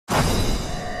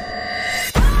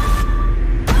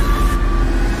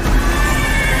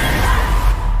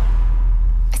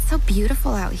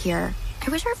beautiful out here.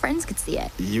 I wish our friends could see it.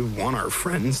 You want our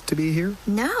friends to be here?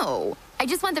 No. I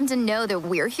just want them to know that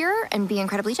we're here and be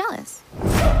incredibly jealous.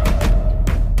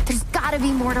 There's gotta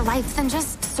be more to life than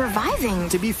just surviving.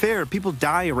 To be fair, people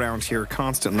die around here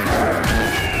constantly.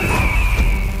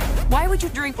 Why would you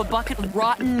drink a bucket of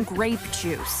rotten grape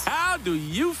juice? How do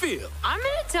you feel? I'm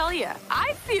gonna tell you,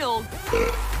 I feel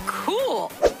cool.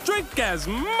 Drink as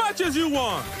much as you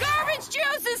want. Garbage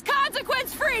juice is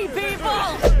consequence-free,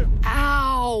 people!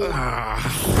 Ow!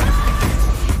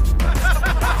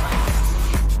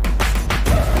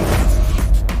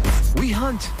 We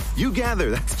hunt. You gather.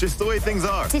 That's just the way things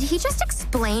are. Did he just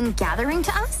explain gathering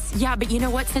to us? Yeah, but you know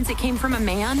what? Since it came from a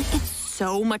man, it's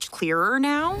so much clearer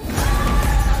now.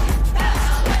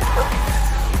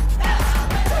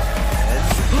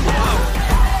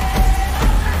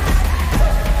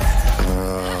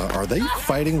 Are they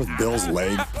fighting with Bill's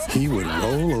leg? He would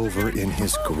roll over in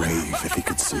his grave if he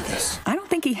could see this. I don't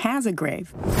think he has a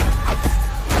grave.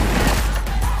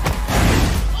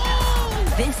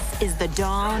 This is the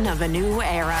dawn of a new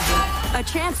era. A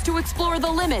chance to explore the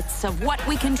limits of what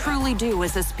we can truly do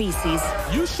as a species.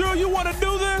 You sure you want to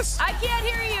do this? I can't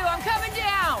hear you. I'm coming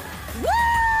down.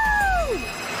 Woo!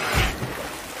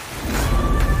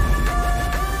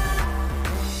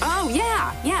 Oh,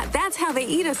 yeah, that's how they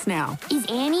eat us now. Is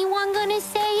anyone gonna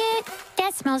say it?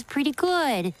 That smells pretty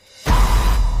good.